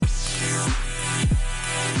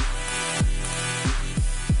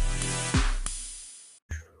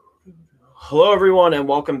Hello, everyone, and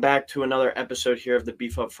welcome back to another episode here of the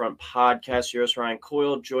Beef Up Front podcast. Yours, Ryan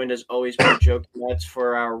Coyle, joined as always by Joe Metz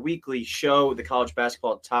for our weekly show, the college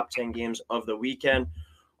basketball top 10 games of the weekend.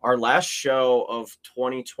 Our last show of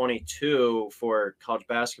 2022 for college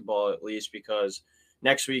basketball, at least, because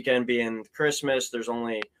next weekend being Christmas, there's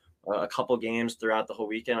only a couple games throughout the whole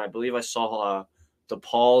weekend. I believe I saw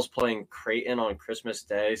DePaul's playing Creighton on Christmas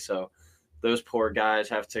Day, so those poor guys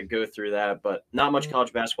have to go through that, but not much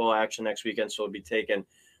college basketball action next weekend. So we'll be taking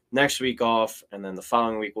next week off. And then the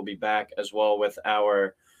following week we'll be back as well with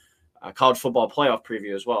our college football playoff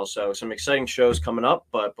preview as well. So some exciting shows coming up.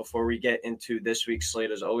 But before we get into this week's slate,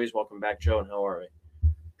 as always, welcome back, Joe. And how are we?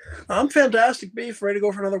 I'm fantastic, Beef. Ready to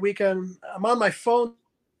go for another weekend. I'm on my phone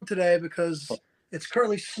today because it's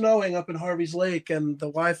currently snowing up in Harvey's Lake and the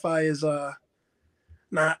Wi-Fi is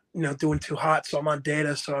not doing too hot, so I'm on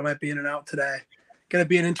data, so I might be in and out today. Gonna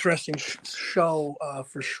be an interesting show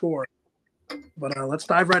for sure, but let's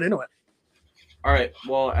dive right into it. All right,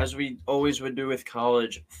 well, as we always would do with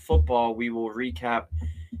college football, we will recap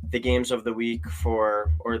the games of the week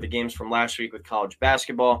or the games from last week with college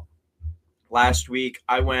basketball. Last week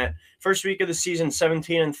I went first week of the season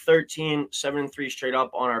 17-13, 7-3 straight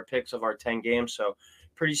up on our picks of our 10 games, so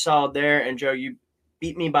pretty solid there. And Joe, you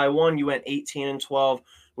beat me by one. You went 18-12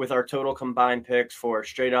 with our total combined picks for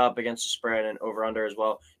straight up against the spread and over under as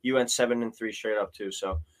well. You went 7-3 straight up too.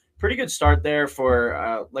 So pretty good start there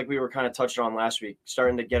for like we were kind of touching on last week,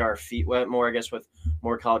 starting to get our feet wet more, I guess, with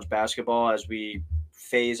more college basketball as we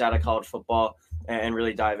phase out of college football and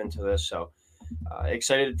really dive into this. So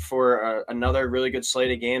excited for another really good slate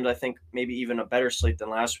of games. I think maybe even a better slate than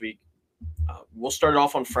last week. We'll start it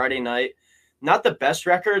off on Friday night. Not the best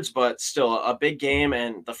records, but still a big game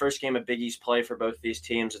and the first game of Big East play for both of these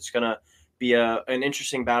teams. It's going to be an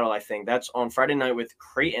interesting battle, I think. That's on Friday night with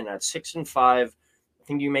Creighton at 6-5. I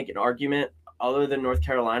think you make an argument. Other than North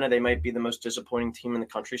Carolina, they might be the most disappointing team in the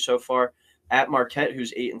country so far. At Marquette,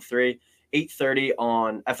 who's 8-3, 8:30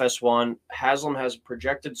 on FS1. Haslam has a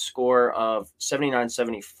projected score of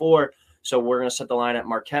 79-74. So we're going to set the line at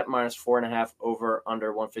Marquette minus 4.5 over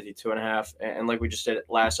under 152.5. And like we just did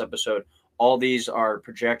last episode, all these are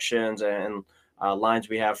projections and lines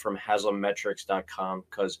we have from HaslamMetrics.com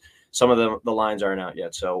because some of the lines aren't out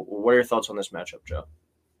yet. So what are your thoughts on this matchup, Joe?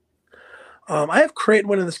 I have Creighton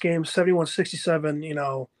winning this game,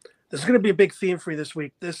 71-67. This is going to be a big theme for you this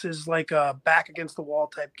week. This is like a back against the wall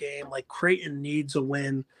type game. Like Creighton needs a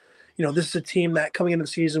win. This is a team that coming into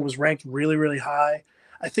the season was ranked really, really high.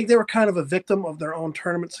 I think they were kind of a victim of their own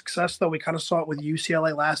tournament success, though. We kind of saw it with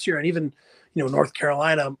UCLA last year and even North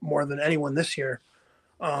Carolina more than anyone this year.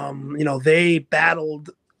 They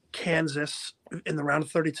battled Kansas in the round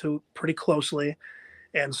of 32 pretty closely.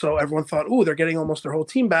 And so everyone thought, they're getting almost their whole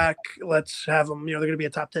team back. Let's have them, they're going to be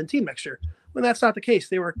a top 10 team next year. When that's not the case.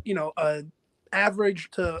 They were,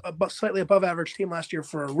 average to slightly above average team last year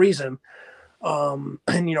for a reason. And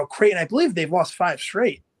Creighton, I believe they've lost 5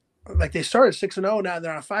 straight. Like they started 6-0. Now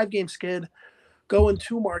they're on a 5-game skid. Going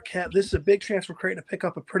to Marquette, this is a big chance for Creighton to pick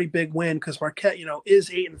up a pretty big win because Marquette, is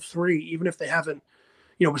 8-3. Even if they haven't,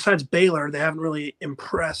 besides Baylor, they haven't really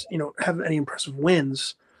impressed, haven't any impressive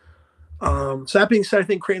wins. So that being said, I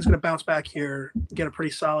think Creighton's going to bounce back here, get a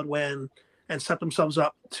pretty solid win, and set themselves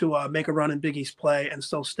up to make a run in Big East play and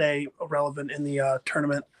still stay relevant in the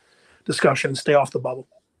tournament discussion, stay off the bubble.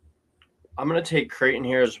 I'm going to take Creighton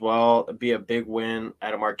here as well. It'd be a big win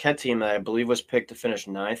at a Marquette team that I believe was picked to finish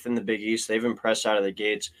 9th in the Big East. They've impressed out of the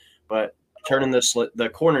gates, but turning the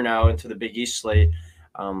corner now into the Big East slate,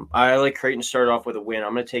 I like Creighton to start off with a win.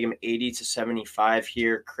 I'm going to take them 80-75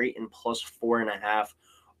 here. Creighton plus 4.5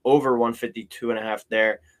 over 152.5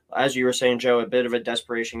 there. As you were saying, Joe, a bit of a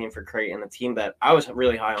desperation game for Creighton, a team that I was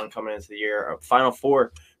really high on coming into the year, a Final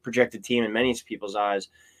Four projected team in many people's eyes.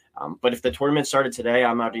 But if the tournament started today,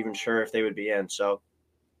 I'm not even sure if they would be in. So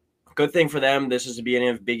good thing for them. This is the beginning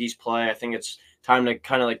of Big East play. I think it's time to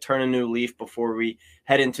kind of like turn a new leaf before we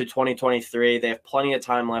head into 2023. They have plenty of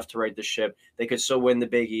time left to right the ship. They could still win the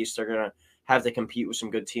Big East. They're going to have to compete with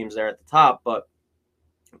some good teams there at the top. But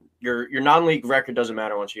your non-league record doesn't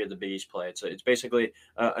matter once you get the Big East play. It's basically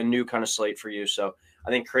a new kind of slate for you. So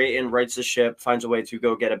I think Creighton rights the ship, finds a way to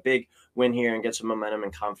go get a big win here and get some momentum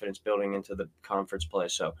and confidence building into the conference play.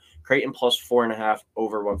 So Creighton plus 4.5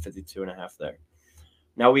 over 152.5 there.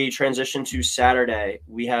 Now we transition to Saturday.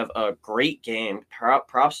 We have a great game.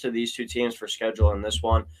 Props to these two teams for scheduling this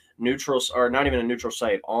one. Neutral, or not even a neutral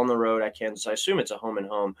site, on the road at Kansas. I assume it's a home and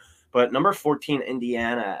home. But number 14,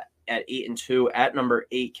 Indiana at 8-2, at number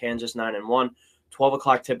 8, Kansas 9-1. 12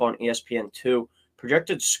 o'clock tip on ESPN2.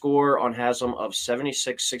 Projected score on Haslam of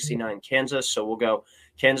 76-69 Kansas. So we'll go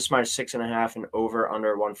Kansas minus 6.5 and over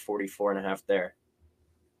under 144.5 there.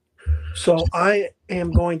 So I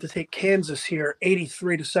am going to take Kansas here,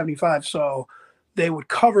 83-75. So they would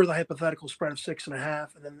cover the hypothetical spread of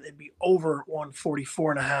 6.5, and then it'd be over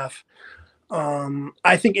 144.5.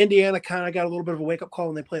 I think Indiana kind of got a little bit of a wake up call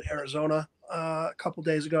when they played Arizona a couple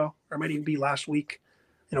days ago, or it might even be last week.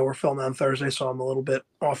 We're filming on Thursday, so I'm a little bit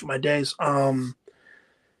off of my days.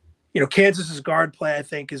 Kansas's guard play, I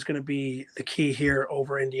think, is going to be the key here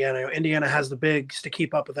over Indiana. Indiana has the bigs to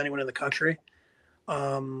keep up with anyone in the country.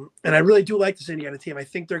 And I really do like this Indiana team. I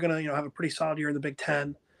think they're going to, have a pretty solid year in the Big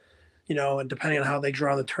Ten, and depending on how they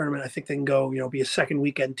draw the tournament, I think they can go, be a second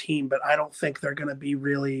weekend team, but I don't think they're going to be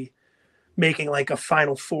really making like a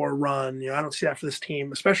Final Four run. I don't see that for this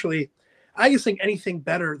team, especially. I just think anything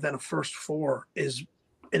better than a first four is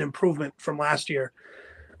an improvement from last year.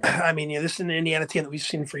 I mean, this is an Indiana team that we've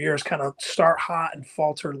seen for years kind of start hot and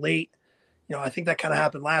falter late. I think that kind of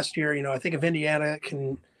happened last year. I think if Indiana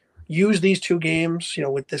can use these two games,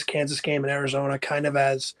 with this Kansas game and Arizona kind of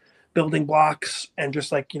as building blocks and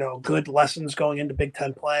just like, good lessons going into Big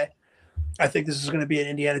Ten play, I think this is going to be an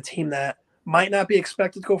Indiana team that might not be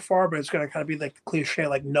expected to go far, but it's going to kind of be like the cliche,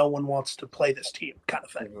 like no one wants to play this team kind of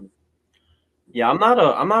thing. Yeah, I'm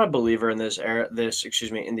not a believer in this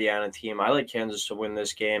Indiana team. I like Kansas to win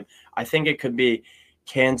this game. I think it could be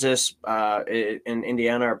Kansas and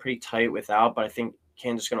Indiana are pretty tight without, but I think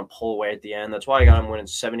Kansas is going to pull away at the end. That's why I got them winning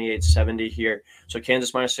 78-70 here. So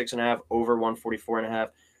Kansas minus 6.5 over 144.5.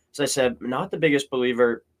 As I said, not the biggest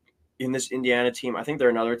believer in this Indiana team. I think they're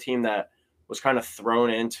another team that was kind of thrown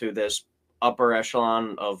into this upper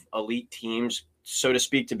echelon of elite teams, so to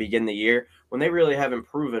speak, to begin the year when they really haven't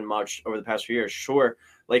proven much over the past few years. Sure,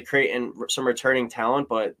 like Creighton, some returning talent,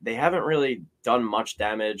 but they haven't really done much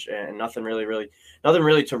damage and nothing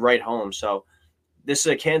really to write home. So this is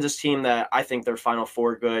a Kansas team that I think they're Final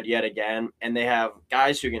Four good yet again, and they have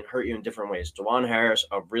guys who can hurt you in different ways. DeJuan Harris,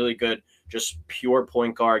 a really good, just pure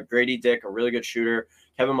point guard. Grady Dick, a really good shooter.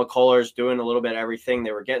 Kevin McCullar's doing a little bit of everything.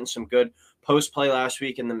 They were getting some good post play last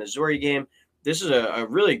week in the Missouri game. This is a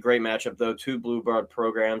really great matchup, though. Two blue blood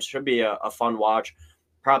programs. Should be a fun watch.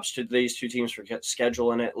 Props to these two teams for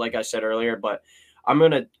scheduling it, like I said earlier. But I'm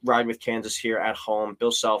going to ride with Kansas here at home.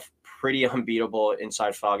 Bill Self, pretty unbeatable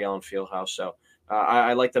inside Phog Allen Fieldhouse. So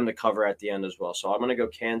I like them to cover at the end as well. So I'm going to go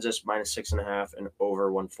Kansas minus 6.5 and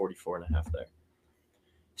over 144.5 there.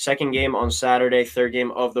 Second game on Saturday, third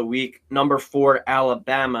game of the week. Number 4,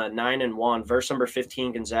 Alabama, 9-1 versus number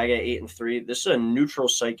 15, Gonzaga, 8-3. This is a neutral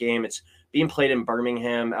site game. It's being played in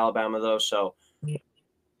Birmingham, Alabama, though, so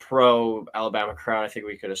pro Alabama crowd, I think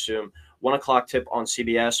we could assume. 1 o'clock tip on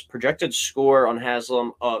CBS. Projected score on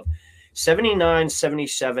Haslam of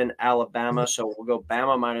 79-77 Alabama. So we'll go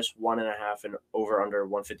Bama minus 1.5 and over under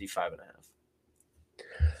 155.5.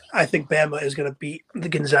 I think Bama is going to beat the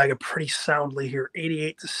Gonzaga pretty soundly here,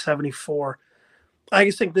 88-74. I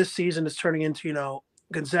just think this season is turning into,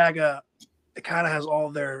 Gonzaga, it kind of has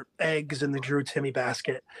all their eggs in the Drew Timme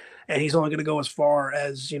basket, and he's only going to go as far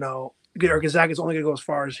as, or Gonzaga's only going to go as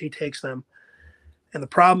far as he takes them. And the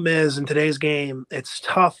problem is, in today's game, it's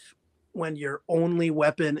tough when your only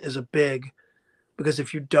weapon is a big, because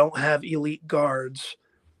if you don't have elite guards,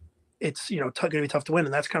 it's going to be tough to win.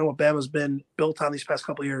 And that's kind of what Bama's been built on these past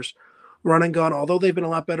couple of years. Run and gun, although they've been a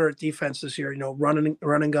lot better at defense this year, run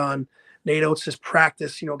and gun. Nate Oates'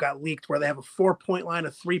 practice, got leaked where they have a 4-point line, a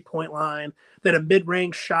 3-point line, that a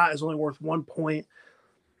mid-range shot is only worth 1 point.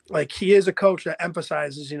 Like, he is a coach that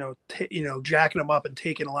emphasizes, jacking them up and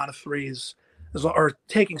taking a lot of threes, or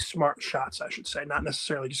taking smart shots, I should say, not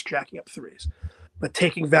necessarily just jacking up threes, but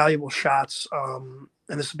taking valuable shots. And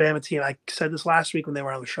this Bama team, I said this last week when they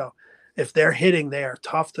were on the show, if they're hitting, they are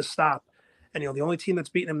tough to stop. And, the only team that's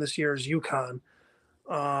beaten them this year is UConn.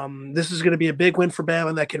 This is going to be a big win for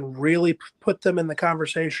Bama that can really put them in the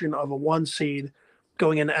conversation of a 1 seed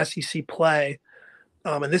going into SEC play.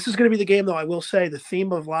 And this is going to be the game, though, I will say the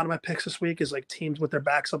theme of a lot of my picks this week is like teams with their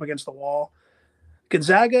backs up against the wall.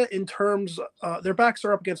 Gonzaga, in terms, their backs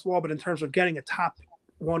are up against the wall, but in terms of getting a top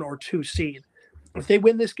 1 or 2 seed, if they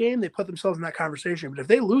win this game, they put themselves in that conversation. But if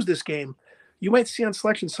they lose this game, you might see on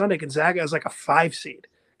Selection Sunday Gonzaga as like a 5 seed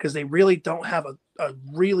because they really don't have a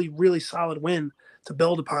really, really solid win to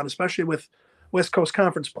build upon, especially with West Coast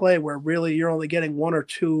Conference play where really you're only getting 1 or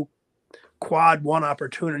 2 quad 1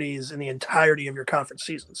 opportunities in the entirety of your conference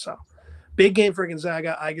season. So big game for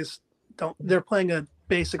Gonzaga. I just don't – they're playing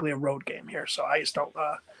basically a road game here, so I just don't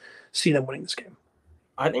see them winning this game.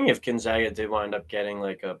 I think if Gonzaga did wind up getting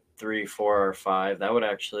like a 3, 4, or 5, that would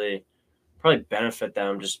actually probably benefit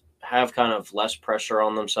them, just have kind of less pressure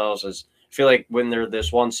on themselves. As I feel like when they're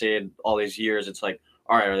this 1 seed all these years, it's like,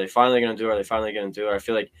 all right, are they finally going to do it? Are they finally going to do it? I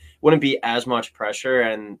feel like it wouldn't be as much pressure.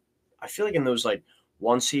 And I feel like in those like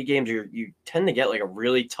 1 seed games, you tend to get like a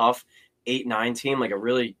really tough 8-9 team, like a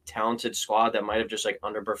really talented squad that might have just like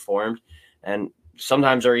underperformed. And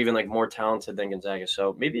sometimes are even like more talented than Gonzaga.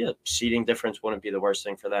 So maybe a seeding difference wouldn't be the worst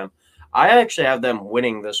thing for them. I actually have them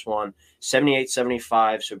winning this one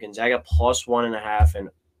 78-75. So Gonzaga plus 1.5. And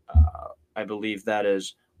I believe that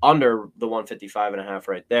is under the 155.5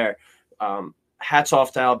 right there. Hats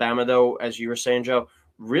off to Alabama, though, as you were saying, Joe,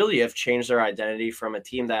 really have changed their identity from a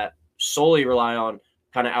team that solely rely on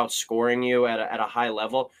kind of outscoring you at a high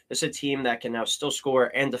level. It's a team that can now still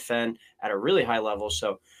score and defend at a really high level.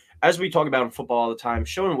 So as we talk about in football all the time,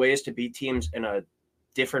 showing ways to beat teams in a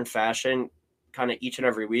different fashion kind of each and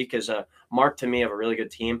every week is a mark to me of a really good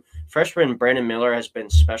team. Freshman Brandon Miller has been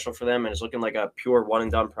special for them and is looking like a pure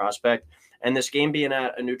one-and-done prospect. And this game being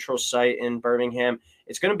at a neutral site in Birmingham,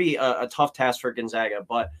 it's going to be a tough task for Gonzaga.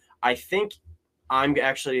 But I think I'm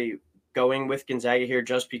actually going with Gonzaga here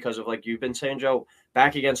just because of, like you've been saying, Joe,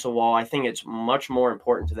 back against the wall. I think it's much more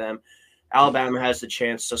important to them. Alabama has the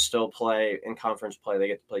chance to still play in conference play. They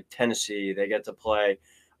get to play Tennessee. They get to play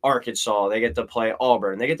Arkansas. They get to play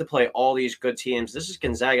Auburn. They get to play all these good teams. This is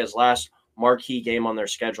Gonzaga's last marquee game on their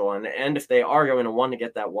schedule. And if they are going to want to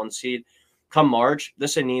get that 1 seed come March,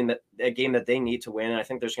 this is a game that they need to win. And I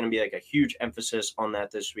think there's going to be like a huge emphasis on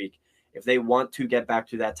that this week. If they want to get back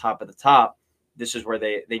to that top of the top, this is where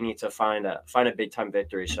they need to find a big time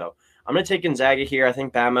victory. So I'm going to take Gonzaga here. I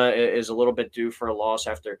think Bama is a little bit due for a loss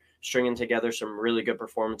after stringing together some really good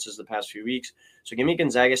performances the past few weeks. So give me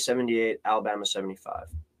Gonzaga 78, Alabama 75.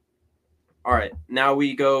 All right, now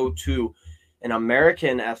we go to an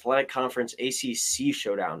American Athletic Conference ACC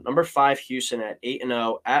showdown. Number 5 Houston at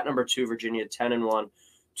 8-0, at number 2 Virginia 10-1.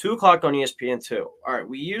 2 o'clock on ESPN2. All right,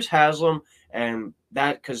 we use Haslam, and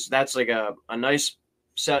that because that's like a nice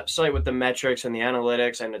site with the metrics and the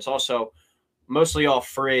analytics, and it's also mostly all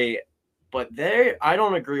free. But I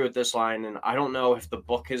don't agree with this line, and I don't know if the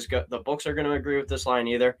books are going to agree with this line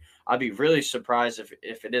either. I'd be really surprised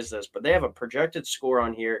if it is this. But they have a projected score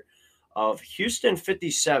on here of Houston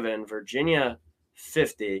 57, Virginia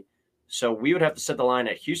 50. So we would have to set the line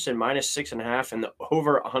at Houston minus 6.5 and the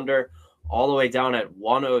over under all the way down at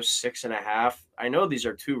 106.5. I know these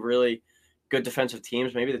are two really good defensive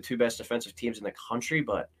teams, maybe the two best defensive teams in the country,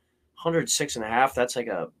 but 106.5, that's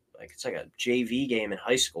it's like a JV game in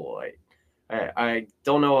high school. I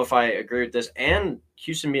don't know if I agree with this. And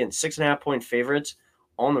Houston being 6.5-point favorites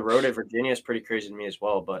on the road at Virginia is pretty crazy to me as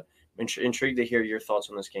well. But I'm intrigued to hear your thoughts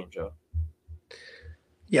on this game, Joe.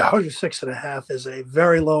 Yeah, 106.5 is a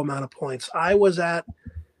very low amount of points. I was at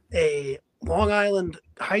a Long Island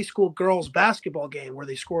high school girls basketball game where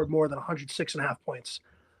they scored more than 106.5 points.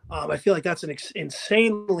 I feel like that's an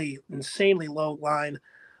insanely low line.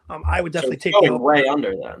 I would definitely take the way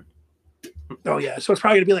under then. Oh yeah, so it's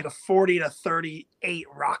probably going to be like a 40-38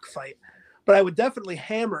 rock fight. But I would definitely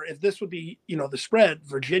hammer if this would be, the spread,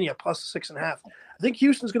 Virginia plus 6.5. I think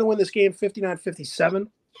Houston's going to win this game 59-57,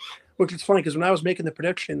 which is funny because when I was making the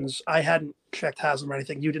predictions, I hadn't checked Haslam or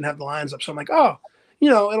anything. You didn't have the lines up. So I'm like,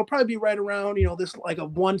 it'll probably be right around, this like a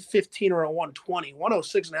 115 or a 120.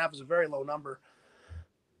 106.5 is a very low number.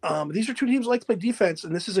 These are two teams that like to play defense,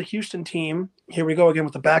 and this is a Houston team. Here we go again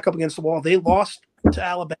with the backup against the wall. They lost to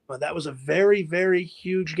Alabama. That was a very, very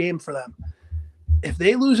huge game for them. If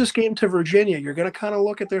they lose this game to Virginia, you're going to kind of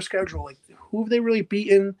look at their schedule. Like, who have they really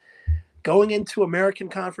beaten going into American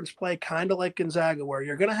Conference play, kind of like Gonzaga, where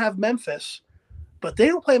you're going to have Memphis, but they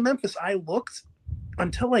don't play Memphis. I looked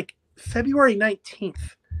until like February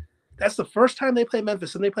 19th. That's the first time they play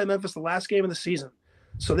Memphis, and they play Memphis the last game of the season.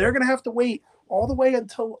 So they're going to have to wait all the way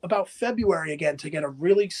until about February again to get a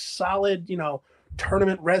really solid,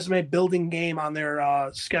 tournament resume building game on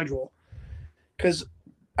their schedule. Because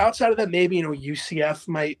outside of that, maybe, UCF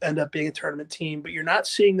might end up being a tournament team, but you're not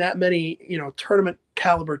seeing that many, tournament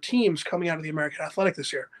caliber teams coming out of the American Athletic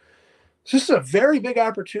this year. So this is a very big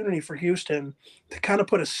opportunity for Houston to kind of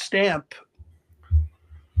put a stamp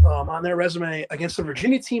on their resume against the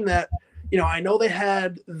Virginia team that, I know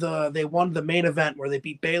they won the main event where they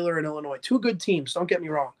beat Baylor and Illinois. Two good teams, don't get me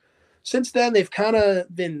wrong. Since then, they've kind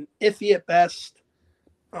of been iffy at best.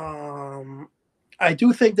 I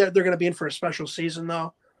do think that they're going to be in for a special season,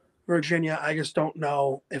 though, Virginia. I just don't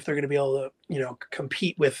know if they're going to be able to,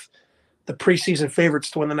 compete with the preseason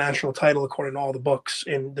favorites to win the national title, according to all the books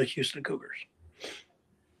in the Houston Cougars.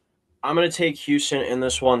 I'm going to take Houston in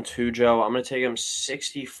this one too, Joe. I'm going to take them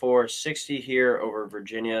 64-60 here over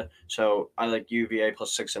Virginia. So I like UVA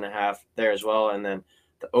plus 6.5 there as well. And then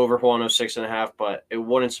the over 106.5, but it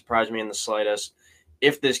wouldn't surprise me in the slightest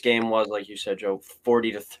if this game was, like you said, Joe,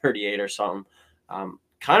 40-38 or something.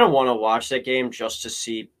 Kind of want to watch that game just to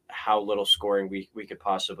see how little scoring we could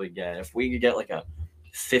possibly get. If we could get like a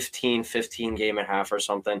 15-15 game and a half or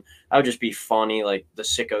something, that would just be funny. Like the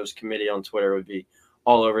Sickos committee on Twitter would be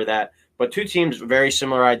all over that. But two teams, very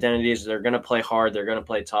similar identities. They're going to play hard. They're going to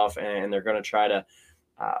play tough, and they're going to try to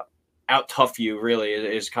out tough you. Really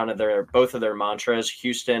is kind of both of their mantras.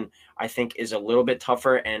 Houston, I think, is a little bit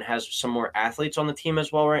tougher and has some more athletes on the team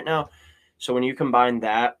as well right now. So when you combine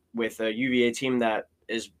that with a UVA team that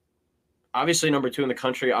is obviously number 2 in the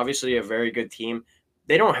country, obviously a very good team.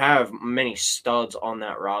 They don't have many studs on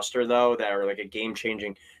that roster, though, that are like a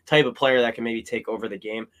game-changing type of player that can maybe take over the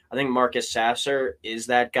game. I think Marcus Sasser is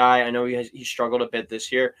that guy. I know he struggled a bit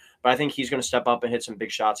this year, but I think he's going to step up and hit some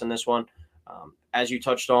big shots in this one. As you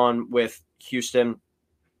touched on with Houston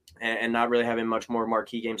and not really having much more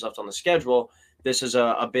marquee games left on the schedule, this is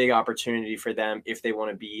a big opportunity for them if they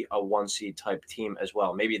want to be a 1-seed type team as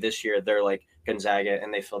well. Maybe this year they're like Gonzaga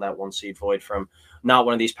and they fill that 1-seed void from not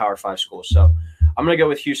one of these Power 5 schools. So I'm going to go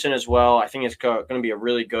with Houston as well. I think it's going to be a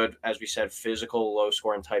really good, as we said, physical,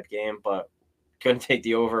 low-scoring type game, but going to take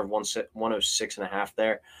the over of 106.5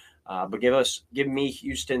 there. But give me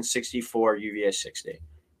Houston 64, UVA 60.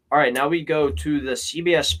 All right, now we go to the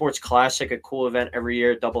CBS Sports Classic, a cool event every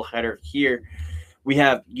year, doubleheader here. We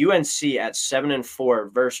have UNC at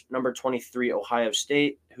 7-4 versus number 23 Ohio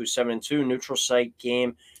State, who's 7-2. Neutral site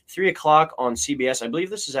game, 3:00 on CBS. I believe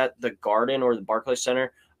this is at the Garden or the Barclays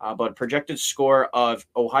Center, but projected score of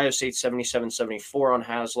Ohio State 77-74 on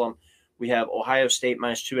Haslam. We have Ohio State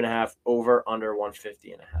minus 2.5 over under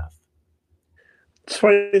 150.5. It's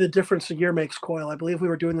funny the difference a year makes, Coyle. I believe we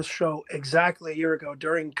were doing this show exactly a year ago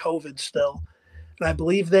during COVID still, and I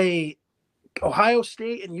believe Ohio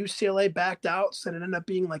State and UCLA backed out, so it ended up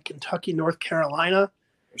being like Kentucky, North Carolina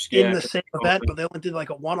in the same event, but they only did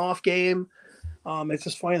like a one-off game. It's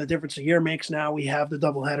just funny the difference a year makes. Now we have the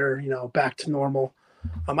doubleheader, back to normal.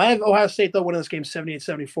 I have Ohio State, though, winning this game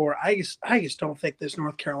 78-74. I just don't think this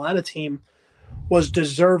North Carolina team was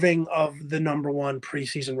deserving of the number 1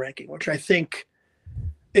 preseason ranking, which I think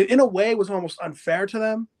in a way was almost unfair to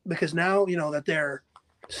them because now, that they're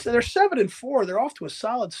 7-4. They're off to a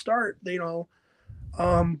solid start,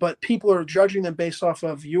 but people are judging them based off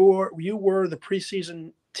of you were the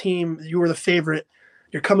preseason team. You were the favorite.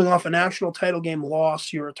 You're coming off a national title game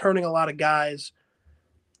loss. You're returning a lot of guys.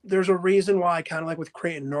 There's a reason why, kind of like with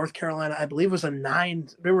Creighton, North Carolina, I believe was a 9.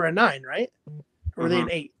 They were a 9, right? Or were they an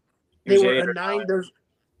 8? They were a 9.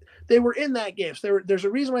 They were in that game. So there's a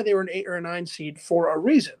reason why they were an 8 or a 9 seed for a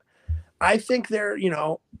reason. I think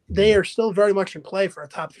they are still very much in play for a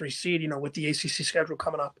top 3 seed, with the ACC schedule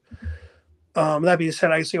coming up. That being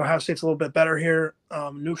said, I see Ohio State's a little bit better here.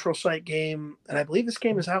 Neutral site game, and I believe this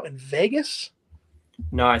game is out in Vegas.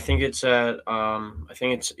 No, I think it's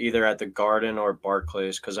it's either at the Garden or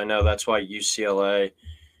Barclays because I know that's why UCLA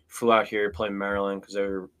flew out here to play Maryland because they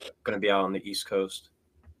were going to be out on the East Coast.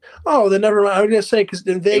 Oh, then never mind. I was going to say because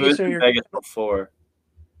in Vegas, Vegas before.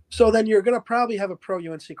 So then you're going to probably have a pro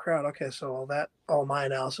UNC crowd. Okay, so all my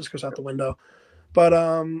analysis goes out the window. But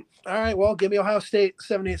all right, well, give me Ohio State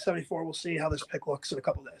 78-74. We'll see how this pick looks in a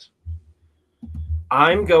couple of days.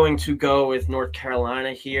 I'm going to go with North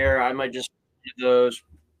Carolina here. I might just do those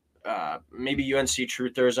maybe UNC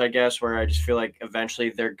truthers, I guess, where I just feel like eventually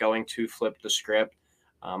they're going to flip the script.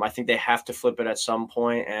 I think they have to flip it at some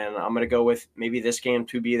point, and I'm going to go with maybe this game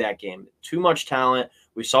to be that game. Too much talent.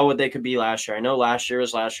 We saw what they could be last year. I know last year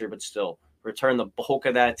was last year, but still, return the bulk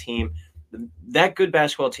of that team. That good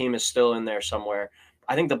basketball team is still in there somewhere.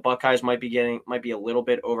 I think the Buckeyes might be a little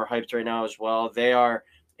bit overhyped right now as well. They are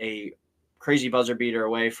a crazy buzzer beater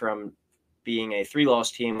away from being a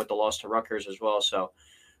 3-loss team with the loss to Rutgers as well. So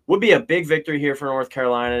would be a big victory here for North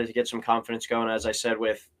Carolina to get some confidence going. As I said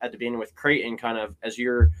at the beginning with Creighton, kind of as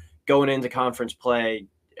you're going into conference play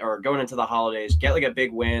or going into the holidays, get like a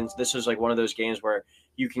big win. This is like one of those games where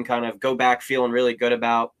you can kind of go back feeling really good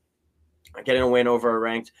about getting a win over a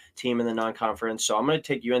ranked team in the non-conference. So I'm going to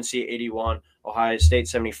take UNC 81, Ohio State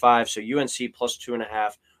 75. So UNC plus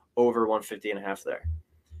 2.5 over 150.5 there.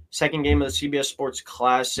 Second game of the CBS Sports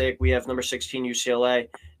Classic, we have number 16 UCLA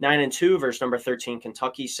 9-2 versus number 13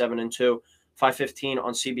 Kentucky 7-2. 5:15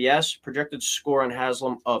 on CBS. Projected score on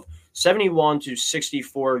Haslam of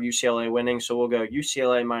 71-64 UCLA winning. So we'll go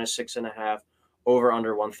UCLA minus 6.5 over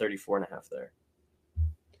under 134.5 there.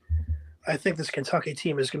 I think this Kentucky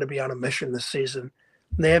team is going to be on a mission this season.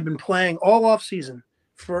 They have been playing all off season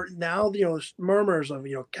for now. Murmurs of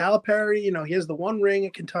Calipari. He has the one ring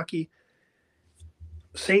at Kentucky.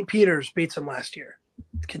 St. Peter's beats them last year.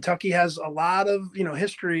 Kentucky has a lot of,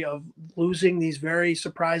 history of losing these very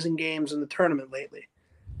surprising games in the tournament lately.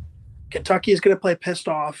 Kentucky is going to play pissed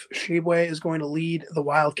off. Sheboy is going to lead the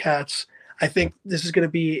Wildcats. I think this is going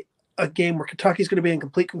to be a game where Kentucky is going to be in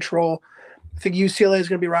complete control. I think UCLA is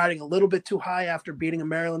going to be riding a little bit too high after beating a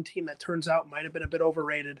Maryland team that turns out might have been a bit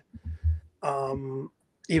overrated.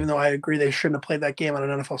 Even though I agree they shouldn't have played that game on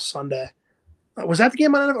an NFL Sunday. Was that the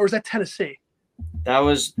game on NFL, or was that Tennessee? That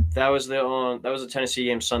was the Tennessee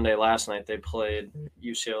game Sunday last night. They played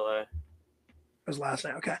UCLA. It was last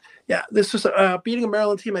night. Okay. Yeah, this is beating a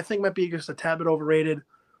Maryland team I think might be just a tad bit overrated.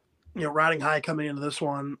 Riding high coming into this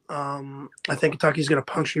one. I think Kentucky's going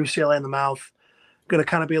to punch UCLA in the mouth. Going to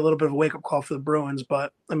kind of be a little bit of a wake-up call for the Bruins.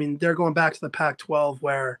 But, I mean, they're going back to the Pac-12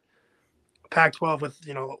 where Pac-12 with,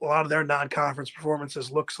 a lot of their non-conference performances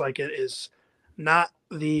looks like it is not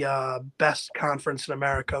the best conference in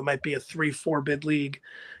America. It might be a 3-4 bid league,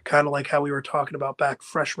 kind of like how we were talking about back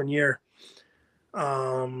freshman year.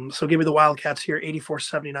 So give me the Wildcats here,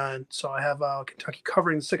 84-79. So I have Kentucky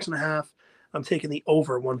covering 6.5. I'm taking the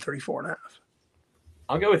over 134.5.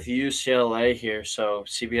 I'll go with UCLA here. So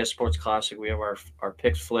CBS Sports Classic, we have our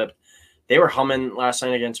picks flipped. They were humming last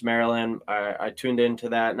night against Maryland. I tuned into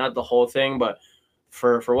that, not the whole thing, but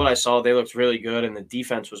for what I saw, they looked really good, and the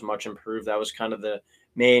defense was much improved. That was kind of the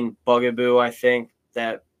main bugaboo, I think,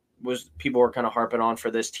 that was people were kind of harping on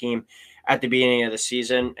for this team at the beginning of the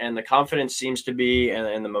season, and the confidence seems to be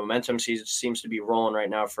and the momentum seems to be rolling right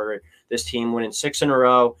now for this team, winning 6 in a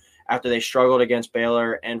row after they struggled against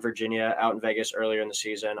Baylor and Virginia out in Vegas earlier in the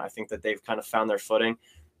season. I think that they've kind of found their footing.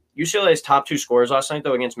 UCLA's top 2 scorers last night,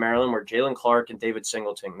 though, against Maryland were Jalen Clark and David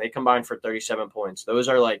Singleton. They combined for 37 points. Those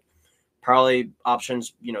are like probably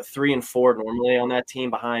options, 3 and 4 normally on that team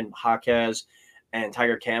behind Jaquez and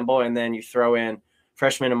Tiger Campbell, and then you throw in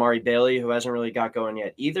freshman Amari Bailey, who hasn't really got going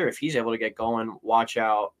yet either. If he's able to get going, watch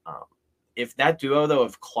out. If that duo, though,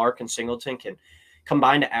 of Clark and Singleton can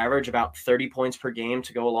combine to average about 30 points per game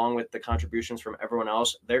to go along with the contributions from everyone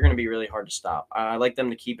else, they're going to be really hard to stop. I like them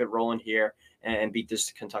to keep it rolling here and beat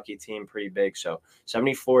this Kentucky team pretty big. So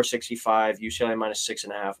 74-65, UCLA minus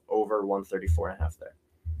 6.5, over 134.5 there.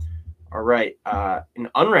 All right, an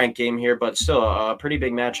unranked game here, but still a pretty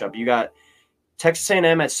big matchup. You got Texas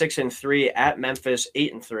A&M at 6-3 at Memphis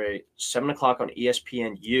 8-3, 7:00 on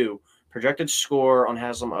ESPNU. Projected score on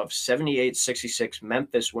Haslam of 78-66.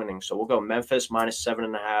 Memphis winning, so we'll go Memphis minus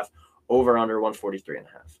 7.5, over under 143.5.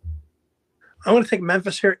 I'm going to take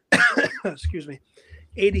Memphis here. Excuse me,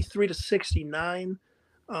 83-69.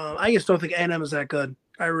 I just don't think A&M is that good.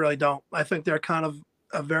 I really don't. I think they're kind of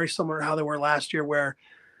very similar to how they were last year, where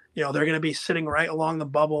they're going to be sitting right along the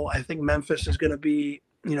bubble. I think Memphis is going to be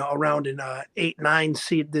around an 8-9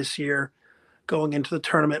 seed this year going into the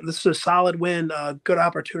tournament. This is a solid win, good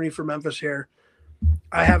opportunity for Memphis here.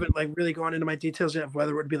 I haven't really gone into my details yet of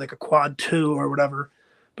whether it would be like a quad 2 or whatever.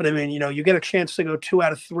 But I mean, you get a chance to go 2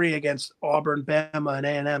 out of 3 against Auburn, Bama, and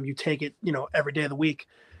A&M. You take it, every day of the week.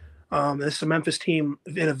 This is a Memphis team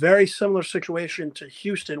in a very similar situation to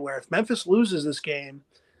Houston, where if Memphis loses this game,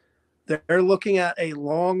 they're looking at a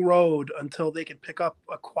long road until they can pick up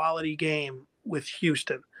a quality game with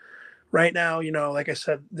Houston. Right now, like I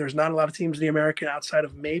said, there's not a lot of teams in the American outside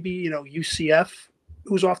of maybe, UCF,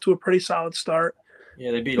 who's off to a pretty solid start.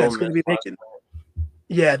 Yeah, they beat Ole Miss.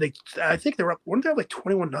 Yeah, I think they were up. Weren't they up like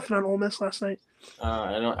 21-0 on Ole Miss last night?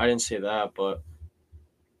 I didn't see that, but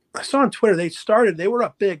I saw on Twitter they were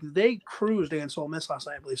up big. They cruised against Ole Miss last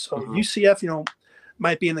night, I believe. So UCF,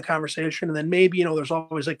 might be in the conversation, and then maybe there's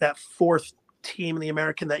always like that 4th team in the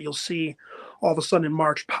American that you'll see all of a sudden in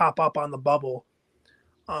March pop up on the bubble.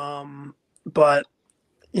 But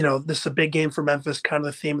this is a big game for Memphis, kind of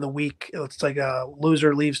the theme of the week. It's like a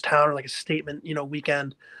loser leaves town, or like a statement,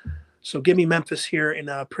 weekend. So give me Memphis here in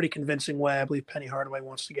a pretty convincing way. I believe Penny Hardaway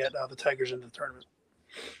wants to get the Tigers into the tournament.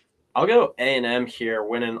 I'll go A&M here,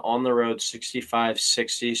 winning on the road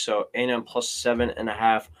 65-60. So A&M plus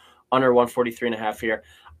 7.5, under 143.5 here.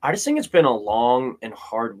 I just think it's been a long and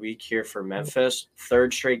hard week here for Memphis.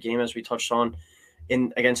 3rd straight game, as we touched on,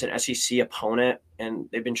 against an SEC opponent, and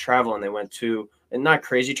they've been traveling. They went to, and not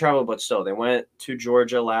crazy travel, but still, they went to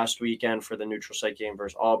Georgia last weekend for the neutral site game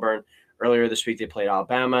versus Auburn. Earlier this week, they played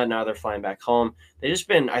Alabama. Now they're flying back home.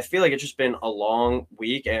 I feel like it's just been a long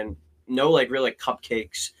week, and no really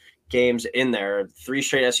cupcakes games in there. 3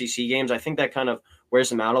 straight SEC games. I think that kind of wears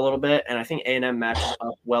them out a little bit, and I think A&M matches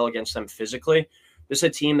up well against them physically. This is a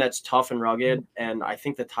team that's tough and rugged, and I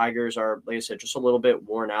think the Tigers are, like I said, just a little bit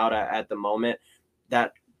worn out at the moment.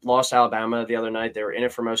 That lost Alabama the other night. They were in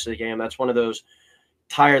it for most of the game. That's one of those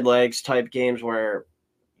tired legs type games where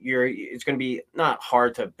it's going to be not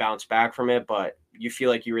hard to bounce back from it, but you feel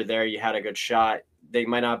like you were there, you had a good shot. They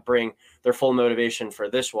might not bring their full motivation for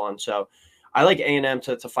this one. So I like A&M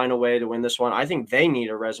to find a way to win this one. I think they need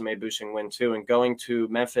a resume boosting win too. And going to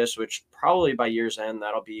Memphis, which probably by year's end,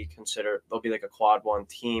 that'll be considered, they'll be like a quad one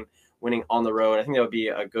team winning on the road. I think that would be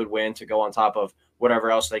a good win to go on top of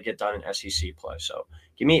whatever else they get done in SEC play. So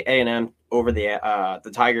give me A&M over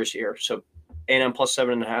the Tigers here. So A&M plus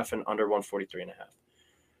 7.5 and under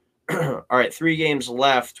 143.5. All right, 3 games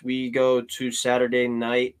left. We go to Saturday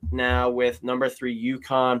night now with number 3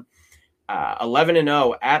 UConn.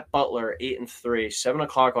 11-0 at Butler, 8-3, 7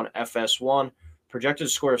 o'clock on FS1. Projected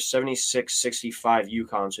score of 76-65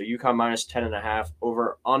 UConn. So UConn minus 10.5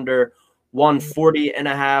 over under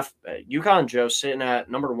 140.5. UConn, Joe, sitting at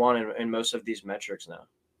number 1 in most of these metrics now.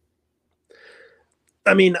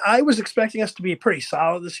 I mean, I was expecting us to be pretty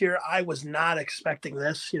solid this year. I was not expecting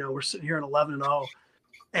this. We're sitting here at 11-0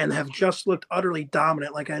 and have just looked utterly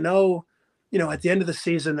dominant. Like, I know, at the end of the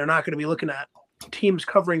season, they're not going to be looking at teams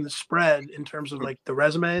covering the spread in terms of like the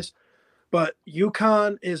resumes, but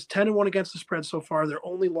UConn is 10-1 against the spread so far. Their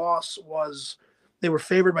only loss was they were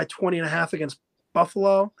favored by 20.5 against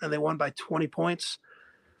Buffalo, and they won by 20 points.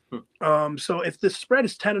 So if the spread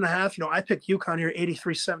is 10.5, I picked UConn here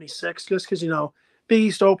 83-76 just because Big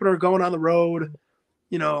East opener going on the road,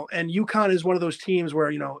 and UConn is one of those teams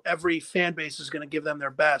where every fan base is going to give them their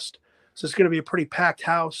best, so it's going to be a pretty packed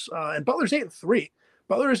house. And Butler's 8-3.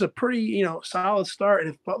 Butler is a pretty, solid start.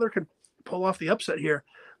 And if Butler can pull off the upset here,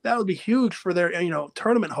 that would be huge for their,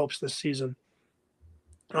 tournament hopes this season.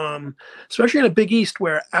 Especially in a Big East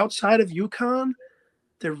where outside of UConn,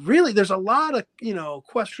 there's a lot of,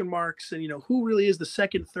 question marks and, who really is the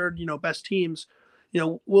second, third, best teams.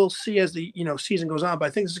 We'll see as the, season goes on. But I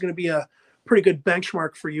think this is going to be a pretty good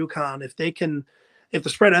benchmark for UConn. If the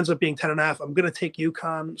spread ends up being 10.5, I'm going to take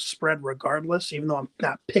UConn spread regardless, even though I'm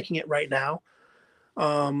not picking it right now.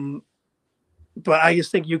 But I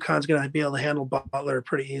just think UConn's going to be able to handle Butler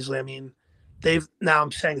pretty easily. I mean,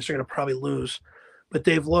 I'm saying this, they're going to probably lose, but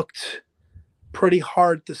they've looked pretty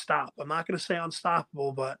hard to stop. I'm not going to say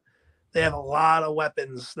unstoppable, but they have a lot of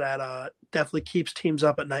weapons that definitely keeps teams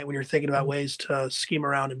up at night when you're thinking about ways to scheme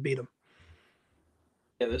around and beat them.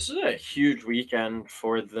 Yeah, this is a huge weekend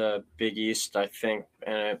for the Big East, I think,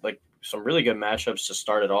 and like some really good matchups to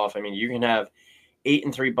start it off. I mean, you can have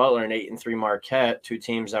 8-3 Butler and 8-3 Marquette, 2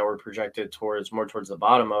 teams that were projected more towards the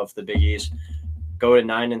bottom of the Big East, go to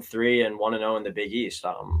 9-3 and 1-0 in the Big East.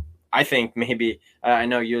 I think maybe I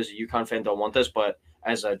know you as a UConn fan don't want this, but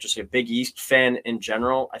as just a Big East fan in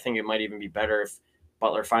general, I think it might even be better if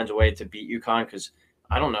Butler finds a way to beat UConn, because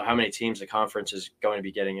I don't know how many teams the conference is going to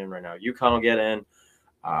be getting in right now. UConn will get in.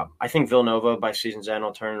 I think Villanova by season's end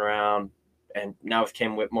will turn around. And now with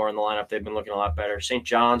Cam Whitmore in the lineup, they've been looking a lot better. St.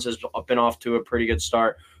 John's has been off to a pretty good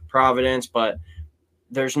start. Providence, but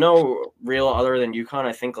there's no real other than UConn,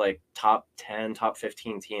 I think, like top 10, top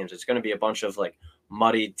 15 teams. It's going to be a bunch of like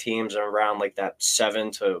muddy teams around like that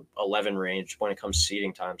 7 to 11 range when it comes to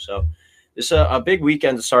seeding time. So this is a big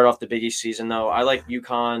weekend to start off the Big East season, though. I like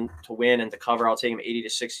UConn to win and to cover. I'll take them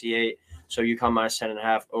 80-68. So UConn minus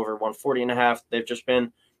 10.5 over 140.5. They've just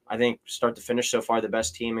been, I think, start to finish so far, the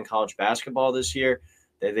best team in college basketball this year.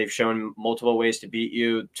 They've shown multiple ways to beat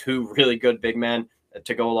you, 2 really good big men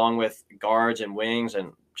to go along with guards and wings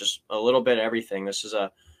and just a little bit of everything. This is a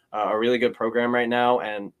really good program right now.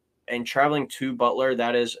 And traveling to Butler,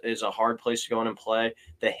 that is a hard place to go in and play.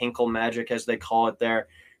 The Hinkle Magic, as they call it there.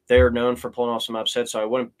 They're known for pulling off some upsets, so I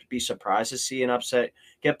wouldn't be surprised to see an upset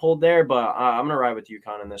get pulled there, but I'm going to ride with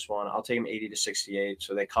UConn in this one. I'll take them 80-68,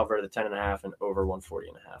 so they cover the 10.5 and over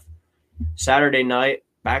 140.5. Saturday night,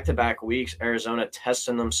 back-to-back weeks, Arizona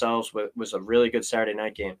testing themselves was a really good Saturday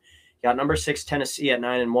night game. You got number 6 Tennessee at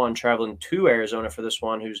 9-1, traveling to Arizona for this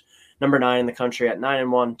one, who's number 9 in the country at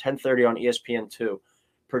 9-1, 10:30 on ESPN2.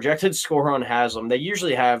 Projected score on Haslam. They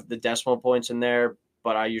usually have the decimal points in there,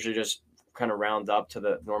 but I usually just kind of round up to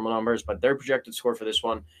the normal numbers. But their projected score for this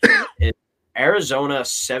one is Arizona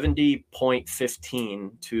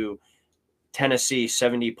 70.15 to Tennessee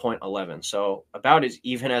 70.11. So about as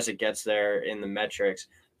even as it gets there in the metrics.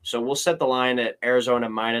 So we'll set the line at Arizona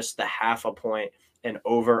minus the 0.5 point and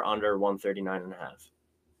over under 139.5.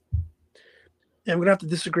 Yeah, I'm going to have to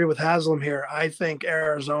disagree with Haslam here. I think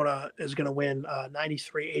Arizona is going to win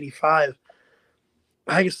 93-85.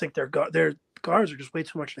 I just think their guards are just way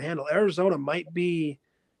too much to handle. Arizona might be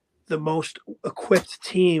the most equipped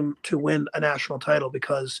team to win a national title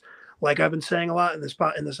because, like I've been saying a lot in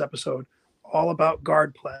this episode, all about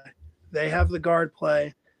guard play. They have the guard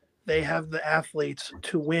play. They have the athletes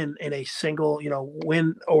to win in a single,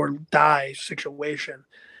 win or die situation.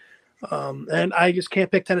 And I just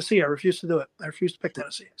can't pick Tennessee. I refuse to do it. I refuse to pick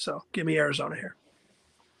Tennessee. So give me Arizona here.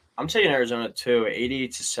 I'm taking Arizona too, 80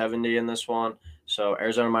 to 70 in this one. So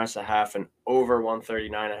Arizona minus the half and over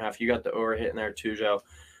 139 and a half. You got the over hit in there too, Joe.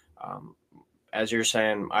 Um, as you're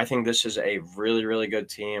saying, I think this is a really, really good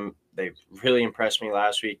team. They really impressed me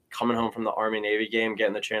last week. Coming home from the Army-Navy game,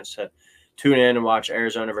 getting the chance to tune in and watch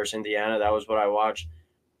Arizona versus Indiana. That was what I watched.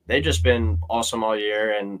 They've just been awesome all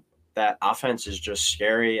year, and that offense is just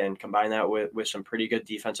scary. And combine that with some pretty good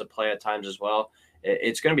defensive play at times as well,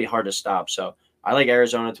 it's going to be hard to stop. So I like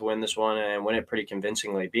Arizona to win this one and win it pretty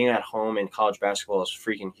convincingly. Being at home in college basketball is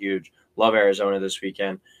freaking huge. Love Arizona this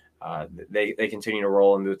weekend. They continue to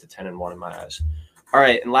roll and move to 10-1 in my eyes. All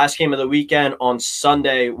right, and last game of the weekend on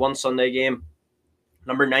Sunday, one Sunday game,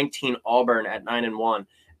 number 19 Auburn at 9-1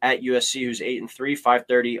 at USC, who's 8-3,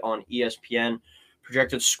 5:30 on ESPN.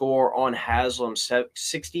 Projected score on Haslam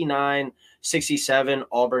 69-67.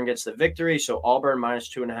 Auburn gets the victory, so Auburn minus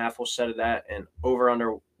 2.5 will set it that, and over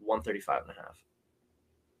under 135.5.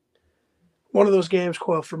 One of those games,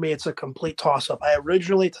 Coyle, for me, it's a complete toss-up. I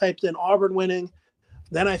originally typed in Auburn winning.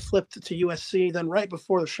 Then I flipped to USC. Then right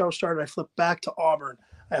before the show started, I flipped back to Auburn.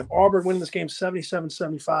 I have Auburn winning this game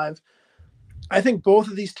 77-75. I think both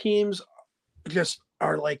of these teams just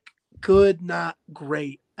are like good, not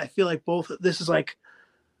great. I feel like this is like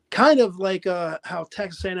kind of like how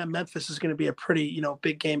Texas A&M Memphis is going to be a pretty,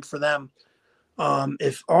 big game for them.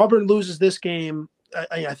 If Auburn loses this game,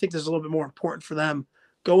 I think this is a little bit more important for them.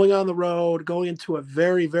 Going on the road, going into a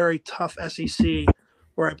very, very tough SEC,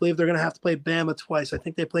 where I believe they're going to have to play Bama twice. I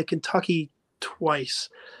think they play Kentucky twice.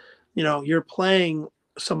 You're playing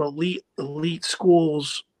some elite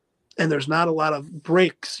schools, and there's not a lot of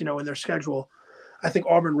breaks, in their schedule. I think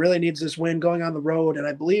Auburn really needs this win going on the road, and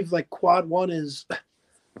I believe like quad one is a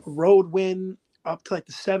road win up to like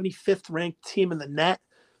the 75th ranked team in the net.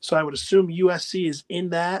 So I would assume USC is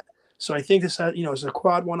in that. So I think this, is a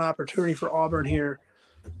quad one opportunity for Auburn here.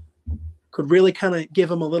 Could really kind of give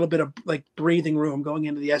them a little bit of like breathing room going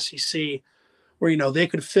into the SEC, where they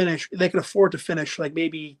could afford to finish like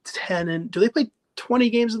maybe 10 and do they play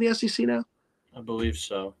 20 games in the SEC now? I believe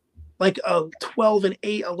so. Like 12-8,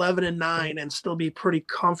 11-9, and still be pretty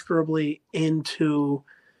comfortably into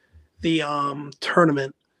the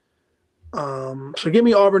tournament. So give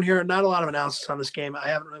me Auburn here. Not a lot of analysis on this game. I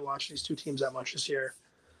haven't really watched these two teams that much this year.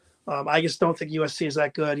 I just don't think USC is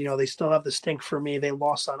that good. They still have the stink for me. They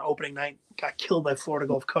lost on opening night, got killed by Florida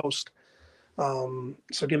Gulf Coast.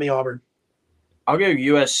 So give me Auburn. I'll go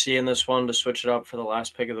USC in this one to switch it up for the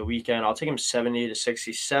last pick of the weekend. I'll take them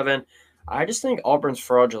 70-67. I just think Auburn's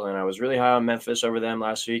fraudulent. I was really high on Memphis over them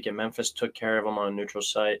last week, and Memphis took care of them on a neutral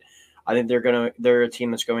site. I think they're a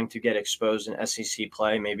team that's going to get exposed in SEC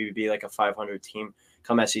play, maybe be like a 500 team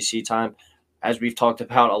come SEC time. As we've talked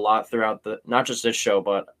about a lot throughout not just this show,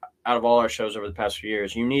 but out of all our shows over the past few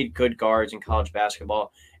years, you need good guards in college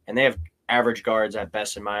basketball, and they have average guards at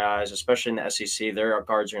best in my eyes, especially in the SEC. Their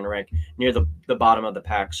guards are going to rank near the bottom of the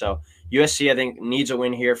pack. So USC, I think, needs a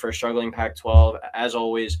win here for a struggling Pac-12. As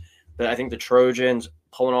always, I think the Trojans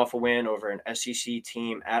pulling off a win over an SEC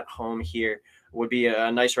team at home here would be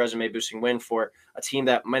a nice resume-boosting win for a team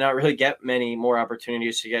that might not really get many more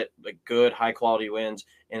opportunities to get like good, high-quality wins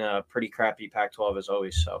in a pretty crappy Pac-12 as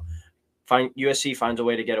always. So USC finds a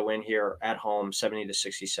way to get a win here at home,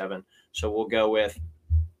 70-67. So we'll go with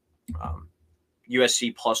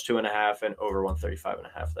USC plus 2.5 and over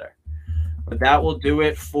 135.5 there. But that will do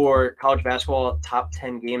it for college basketball top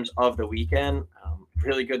 10 games of the weekend.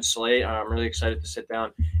 Really good slate. I'm really excited to sit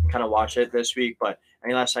down and kind of watch it this week. But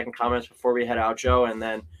any last second comments before we head out, Joe, and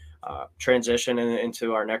then transition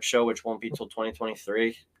into our next show, which won't be till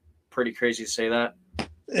 2023? Pretty crazy to say that.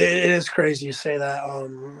 It is crazy to say that.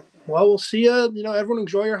 Well, we'll see you. Everyone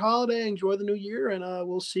enjoy your holiday, enjoy the new year, and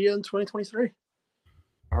we'll see you in 2023.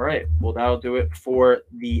 All right. Well, that'll do it for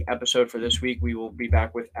the episode for this week. We will be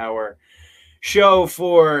back with our show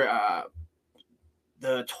for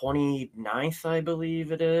the 29th, I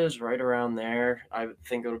believe it is, right around there. I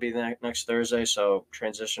think it'll be the next Thursday, so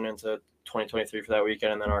transition into 2023 for that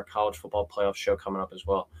weekend, and then our college football playoff show coming up as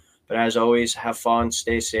well. But as always, have fun,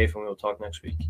 stay safe, and we'll talk next week.